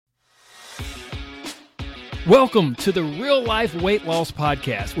Welcome to the Real Life Weight Loss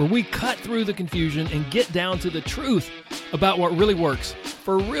Podcast, where we cut through the confusion and get down to the truth about what really works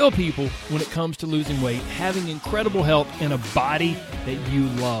for real people when it comes to losing weight, having incredible health, and a body that you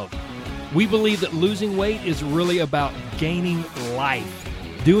love. We believe that losing weight is really about gaining life,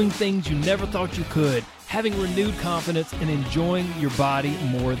 doing things you never thought you could, having renewed confidence, and enjoying your body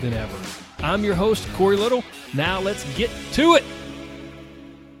more than ever. I'm your host, Corey Little. Now let's get to it.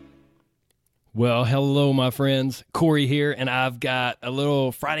 Well, hello, my friends. Corey here, and I've got a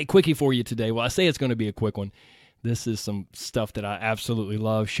little Friday quickie for you today. Well, I say it's going to be a quick one. This is some stuff that I absolutely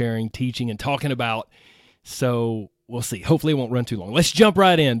love sharing, teaching, and talking about. So we'll see. Hopefully it won't run too long. Let's jump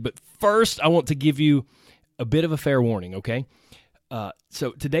right in. But first, I want to give you a bit of a fair warning, okay?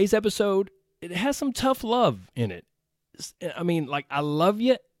 So today's episode, it has some tough love in it. I mean, like, I love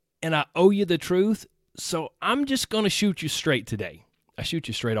you, and I owe you the truth, so I'm just going to shoot you straight today. I shoot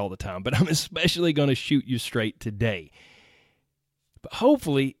you straight all the time, but I'm especially going to shoot you straight today. But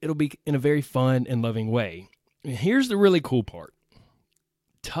hopefully, it'll be in a very fun and loving way. And here's the really cool part.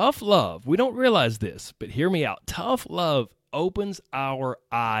 Tough love, we don't realize this, but hear me out. Tough love opens our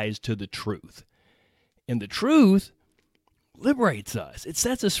eyes to the truth. And the truth liberates us. It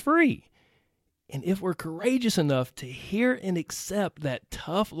sets us free. And if we're courageous enough to hear and accept that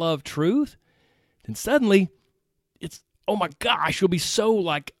tough love truth, then suddenly it's, oh my gosh, you'll be so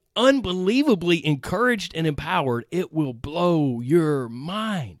unbelievably encouraged and empowered. It will blow your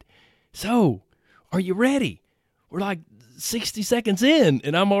mind. So, are you ready? We're like 60 seconds in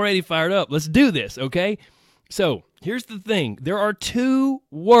and I'm already fired up. Let's do this, okay? So, here's the thing. There are two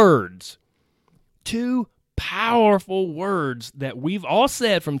powerful words that we've all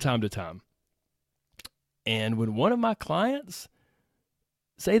said from time to time. And when one of my clients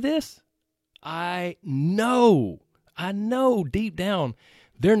say this, I know deep down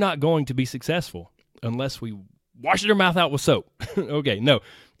they're not going to be successful unless we wash their mouth out with soap. Okay, no,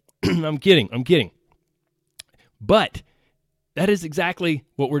 I'm kidding. But that is exactly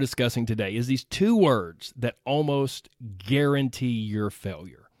what we're discussing today, is these two words that almost guarantee your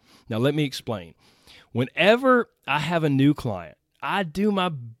failure. Now, let me explain. Whenever I have a new client, I do my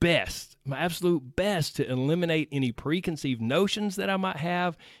best, my absolute best, to eliminate any preconceived notions that I might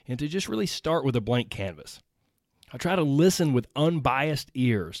have and to just really start with a blank canvas. I try to listen with unbiased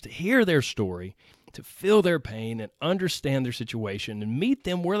ears, to hear their story, to feel their pain and understand their situation and meet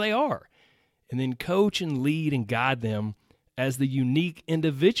them where they are, and then coach and lead and guide them as the unique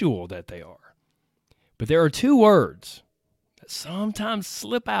individual that they are. But there are two words that sometimes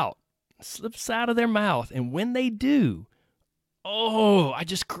slips out of their mouth, and when they do, I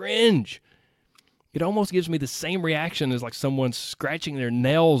just cringe. It almost gives me the same reaction as someone scratching their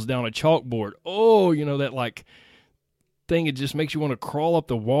nails down a chalkboard. That thing, it just makes you want to crawl up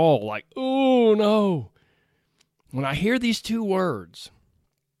the wall. Oh no. When I hear these two words,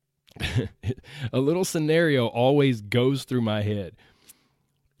 a little scenario always goes through my head.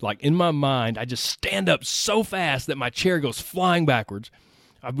 In my mind, I just stand up so fast that my chair goes flying backwards.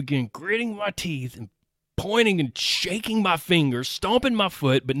 I begin gritting my teeth and pointing and shaking my fingers, stomping my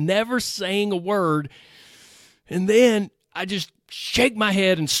foot, but never saying a word. And then I just shake my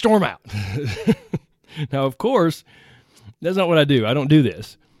head and storm out. Now, of course, that's not what I do. I don't do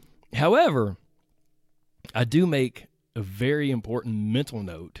this. However, I do make a very important mental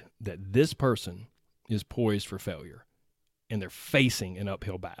note that this person is poised for failure and they're facing an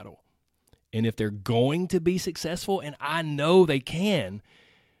uphill battle. And if they're going to be successful, and I know they can,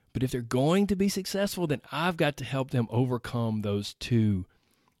 but if they're going to be successful, then I've got to help them overcome those two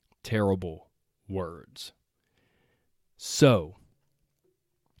terrible words. So,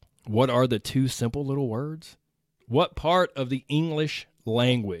 what are the two simple little words? What part of the English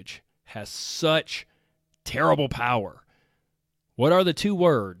language has such terrible power? What are the two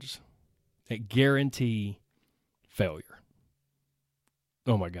words that guarantee failure?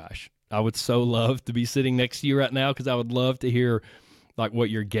 Oh my gosh. I would so love to be sitting next to you right now, because I would love to hear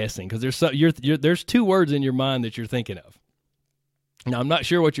what you're guessing, because there's two words in your mind that you're thinking of. Now, I'm not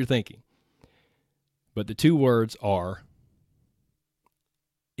sure what you're thinking, but the two words are,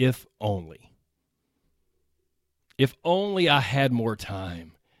 if only. If only I had more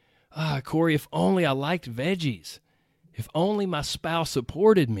time. Corey, if only I liked veggies. If only my spouse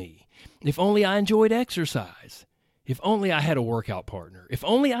supported me. If only I enjoyed exercise. If only I had a workout partner. If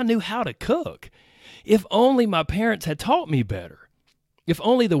only I knew how to cook. If only my parents had taught me better. If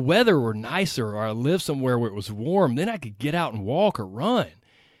only the weather were nicer, or I lived somewhere where it was warm, then I could get out and walk or run.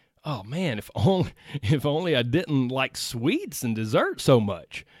 Oh man, if only I didn't like sweets and dessert so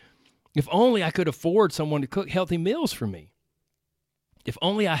much. If only I could afford someone to cook healthy meals for me. If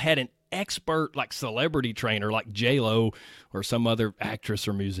only I had an expert like celebrity trainer like J-Lo or some other actress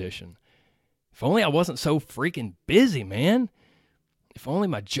or musician. If only I wasn't so freaking busy, man. If only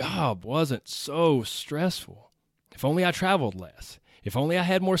my job wasn't so stressful. If only I traveled less. If only I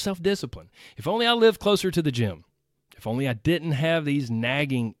had more self-discipline. If only I lived closer to the gym. If only I didn't have these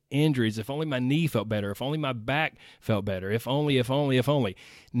nagging injuries. If only my knee felt better. If only my back felt better. If only, if only, if only.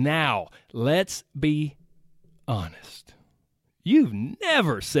 Now, let's be honest. You've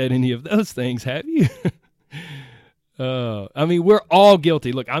never said any of those things, have you? I mean, we're all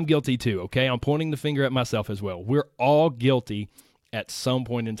guilty. Look, I'm guilty too, okay? I'm pointing the finger at myself as well. We're all guilty at some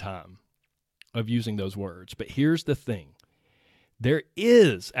point in time of using those words. But here's the thing. There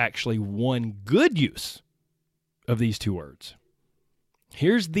is actually one good use of these two words.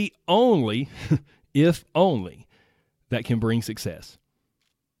 Here's the only, if only, that can bring success.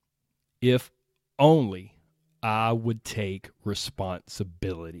 If only I would take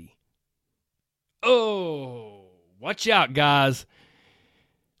responsibility. Oh, watch out, guys.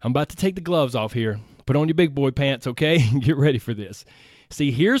 I'm about to take the gloves off here. Put on your big boy pants, okay? Get ready for this.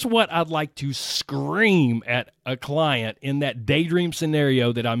 See, here's what I'd like to scream at a client in that daydream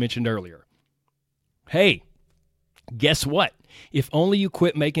scenario that I mentioned earlier. Hey, guess what? If only you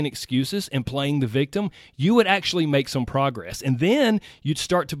quit making excuses and playing the victim, you would actually make some progress. And then you'd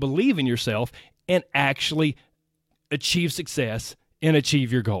start to believe in yourself and actually achieve success and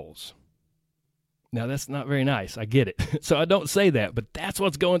achieve your goals. Now, that's not very nice. I get it. So I don't say that, but that's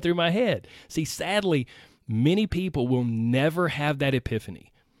what's going through my head. See, sadly, many people will never have that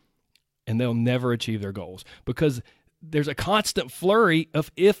epiphany and they'll never achieve their goals because there's a constant flurry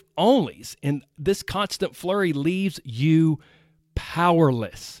of if-onlys, and this constant flurry leaves you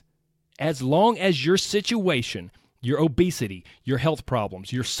powerless. As long as your situation, your obesity, your health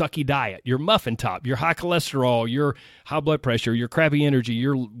problems, your sucky diet, your muffin top, your high cholesterol, your high blood pressure, your crappy energy,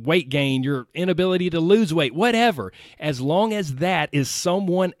 your weight gain, your inability to lose weight, whatever, as long as that is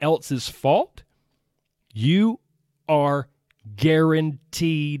someone else's fault, you are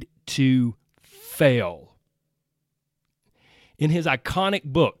guaranteed to fail. In his iconic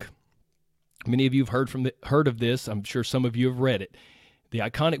book, many of you have heard of this. I'm sure some of you have read it. The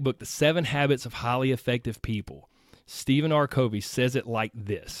iconic book, The 7 Habits of Highly Effective People. Stephen R. Covey says it like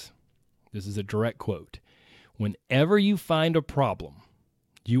this. This is a direct quote. Whenever you find a problem,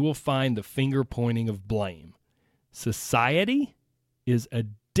 you will find the finger pointing of blame. Society is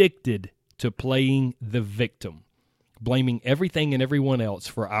addicted to playing the victim, blaming everything and everyone else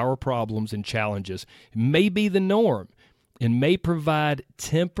for our problems and challenges. It may be the norm and may provide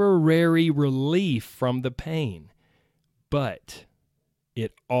temporary relief from the pain, but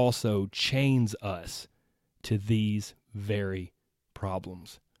it also chains us to these very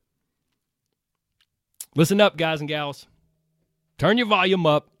problems. Listen up, guys and gals. Turn your volume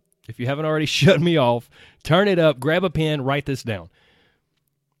up. If you haven't already shut me off, turn it up, grab a pen, write this down.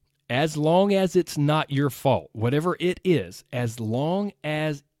 As long as it's not your fault, whatever it is, as long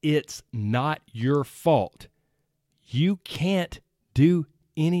as it's not your fault, you can't do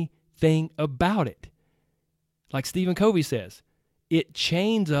anything about it. Like Stephen Covey says, it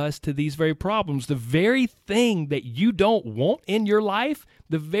chains us to these very problems. The very thing that you don't want in your life,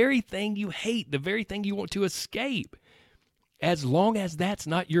 the very thing you hate, the very thing you want to escape, as long as that's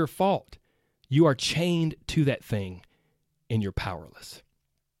not your fault, you are chained to that thing and you're powerless.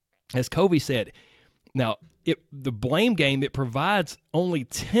 As Covey said, now, the blame game, it provides only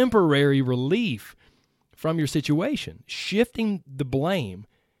temporary relief from your situation. Shifting the blame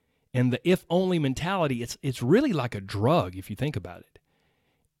and the if-only mentality, it's really like a drug if you think about it.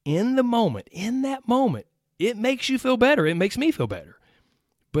 In that moment, it makes you feel better. It makes me feel better.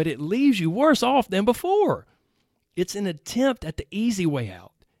 But it leaves you worse off than before. It's an attempt at the easy way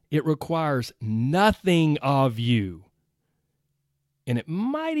out. It requires nothing of you. And it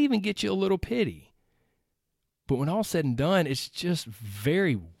might even get you a little pity. But when all's said and done, it's just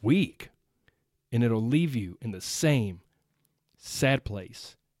very weak. And it'll leave you in the same sad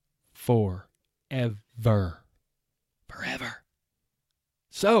place forever. Forever.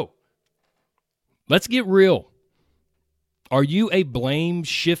 So, let's get real. Are you a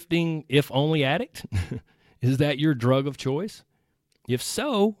blame-shifting, if-only addict? Is that your drug of choice? If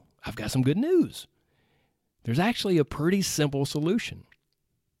so, I've got some good news. There's actually a pretty simple solution.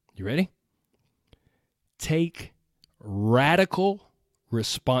 You ready? Take radical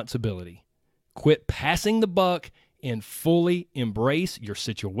responsibility. Quit passing the buck and fully embrace your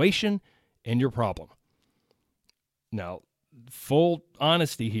situation and your problem. Now, full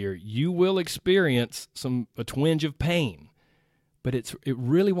honesty here, you will experience a twinge of pain, but it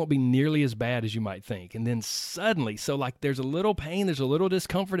really won't be nearly as bad as you might think. And then suddenly, so like there's a little pain, there's a little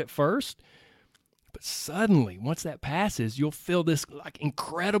discomfort at first, but suddenly, once that passes, you'll feel this like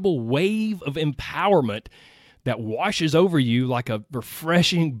incredible wave of empowerment that washes over you like a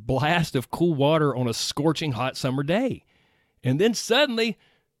refreshing blast of cool water on a scorching hot summer day. And then suddenly,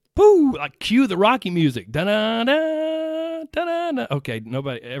 pooh, like cue the Rocky music. Da-da-da, da-da-da. Okay,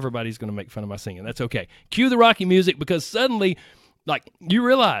 everybody's going to make fun of my singing. That's okay. Cue the Rocky music, because suddenly, like, you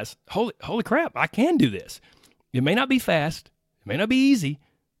realize, holy crap, I can do this. It may not be fast, it may not be easy,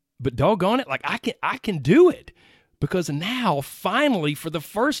 but doggone it, like I can do it. Because now, finally, for the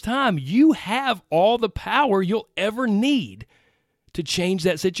first time, you have all the power you'll ever need to change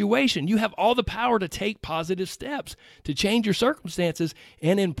that situation. You have all the power to take positive steps, to change your circumstances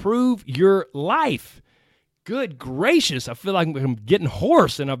and improve your life. Good gracious, I feel like I'm getting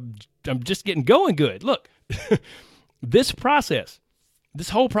hoarse and I'm just getting going good. Look, this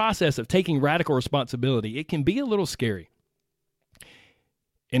whole process of taking radical responsibility, it can be a little scary.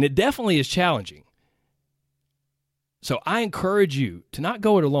 And it definitely is challenging. So I encourage you to not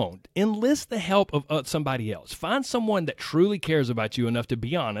go it alone. Enlist the help of somebody else. Find someone that truly cares about you enough to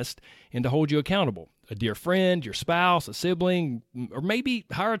be honest and to hold you accountable. A dear friend, your spouse, a sibling, or maybe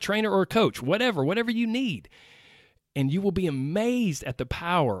hire a trainer or a coach, whatever you need. And you will be amazed at the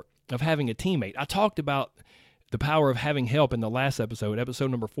power of having a teammate. I talked about the power of having help in the last episode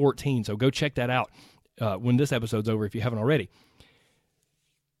number 14. So go check that out when this episode's over if you haven't already.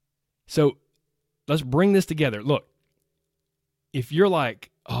 So let's bring this together. Look, if you're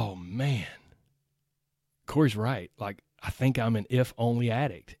like, oh man, Corey's right. Like, I think I'm an if-only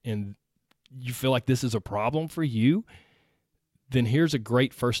addict, and you feel like this is a problem for you, then here's a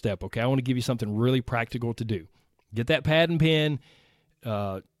great first step, okay? I want to give you something really practical to do. Get that pad and pen,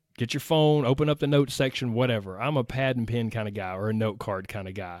 get your phone, open up the notes section, whatever. I'm a pad and pen kind of guy, or a note card kind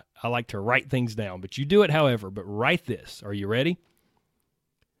of guy. I like to write things down, but you do it however, but write this. Are you ready?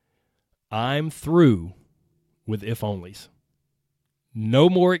 I'm through with if-onlys. No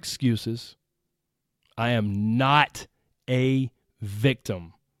more excuses. I am not a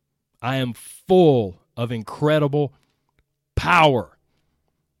victim. I am full of incredible power.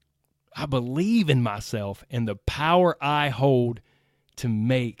 I believe in myself and the power I hold to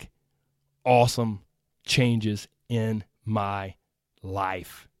make awesome changes in my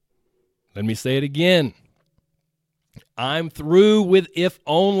life. Let me say it again. I'm through with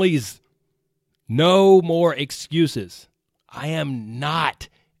if-onlys. No more excuses. I am not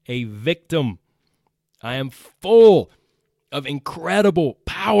a victim. I am full of incredible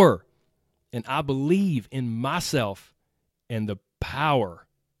power, and I believe in myself and the power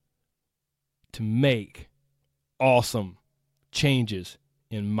to make awesome changes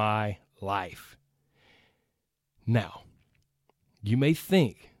in my life. Now, you may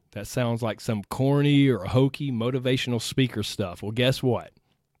think that sounds like some corny or hokey motivational speaker stuff. Well, guess what?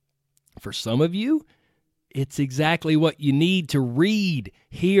 For some of you, it's exactly what you need to read,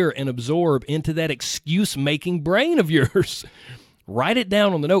 hear, and absorb into that excuse-making brain of yours. Write it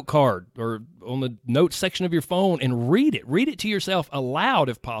down on the note card or on the notes section of your phone and read it. Read it to yourself aloud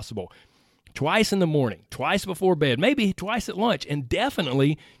if possible. Twice in the morning, twice before bed, maybe twice at lunch, and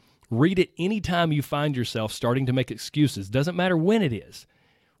definitely read it anytime you find yourself starting to make excuses. Doesn't matter when it is.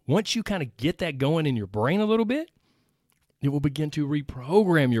 Once you kind of get that going in your brain a little bit, it will begin to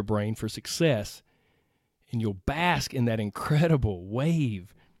reprogram your brain for success, and you'll bask in that incredible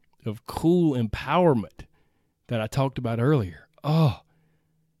wave of cool empowerment that I talked about earlier. Oh,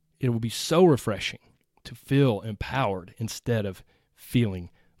 it will be so refreshing to feel empowered instead of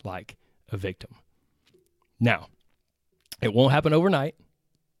feeling like a victim. Now, it won't happen overnight,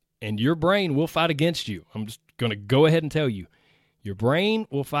 and your brain will fight against you. I'm just going to go ahead and tell you, your brain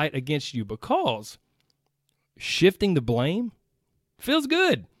will fight against you because shifting the blame feels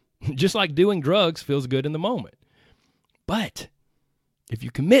good. Just like doing drugs feels good in the moment. But if you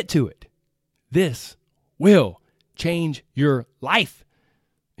commit to it, this will change your life.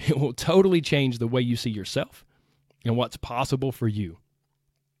 It will totally change the way you see yourself and what's possible for you.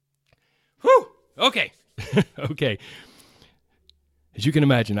 Whew! Okay. Okay. As you can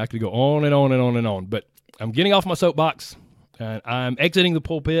imagine, I could go on and on and on and on, but I'm getting off my soapbox and I'm exiting the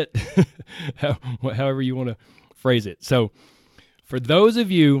pulpit, however you want to phrase it. So for those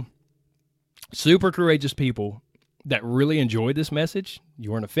of you super courageous people that really enjoyed this message,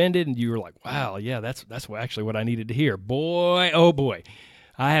 you weren't offended, and you were like, wow, yeah, that's actually what I needed to hear. Boy, oh boy,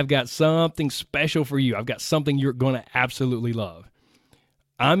 I have got something special for you. I've got something you're going to absolutely love.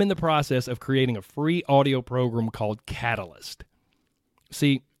 I'm in the process of creating a free audio program called Catalyst.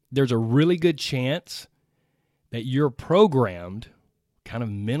 See, there's a really good chance that you're programmed, kind of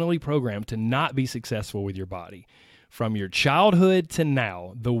mentally programmed, to not be successful with your body. From your childhood to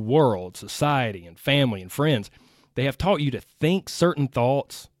now, the world, society, and family and friends, they have taught you to think certain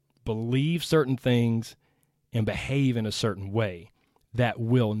thoughts, believe certain things, and behave in a certain way that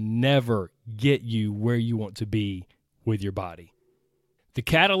will never get you where you want to be with your body. The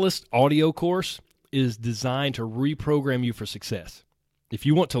Catalyst audio course is designed to reprogram you for success. If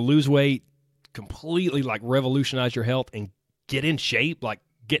you want to lose weight, completely like revolutionize your health and get in shape, like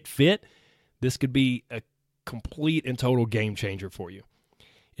get fit, this could be a complete and total game changer for you.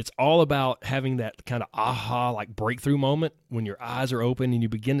 It's all about having that kind of aha, like breakthrough moment when your eyes are open and you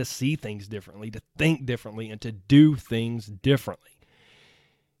begin to see things differently, to think differently, and to do things differently.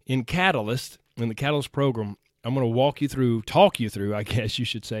 In Catalyst, in the Catalyst program, I'm going to talk you through, I guess you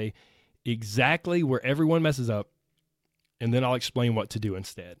should say, exactly where everyone messes up, and then I'll explain what to do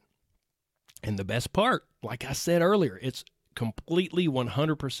instead. And the best part, like I said earlier, it's completely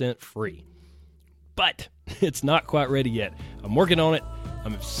 100% free. But it's not quite ready yet. I'm working on it.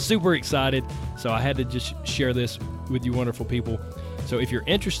 I'm super excited, so I had to just share this with you wonderful people. So if you're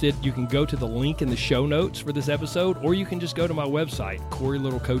interested, you can go to the link in the show notes for this episode, or you can just go to my website,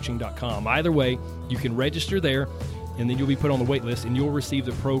 CoreyLittleCoaching.com. Either way, you can register there, and then you'll be put on the wait list, and you'll receive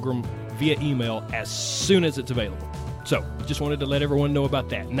the program via email as soon as it's available. So just wanted to let everyone know about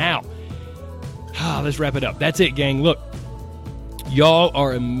that. Now, let's wrap it up. That's it, gang. Look, y'all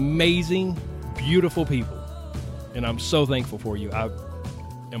are amazing, beautiful people, and I'm so thankful for you. I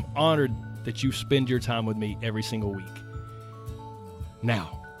am honored that you spend your time with me every single week.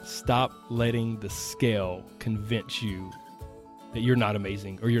 Now, stop letting the scale convince you that you're not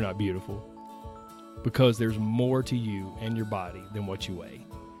amazing or you're not beautiful, because there's more to you and your body than what you weigh.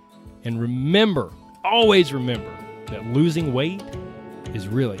 And remember, always remember, that losing weight is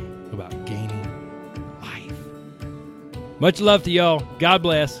really about gaining life. Much love to y'all. God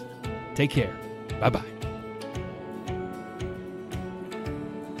bless. Take care. Bye-bye.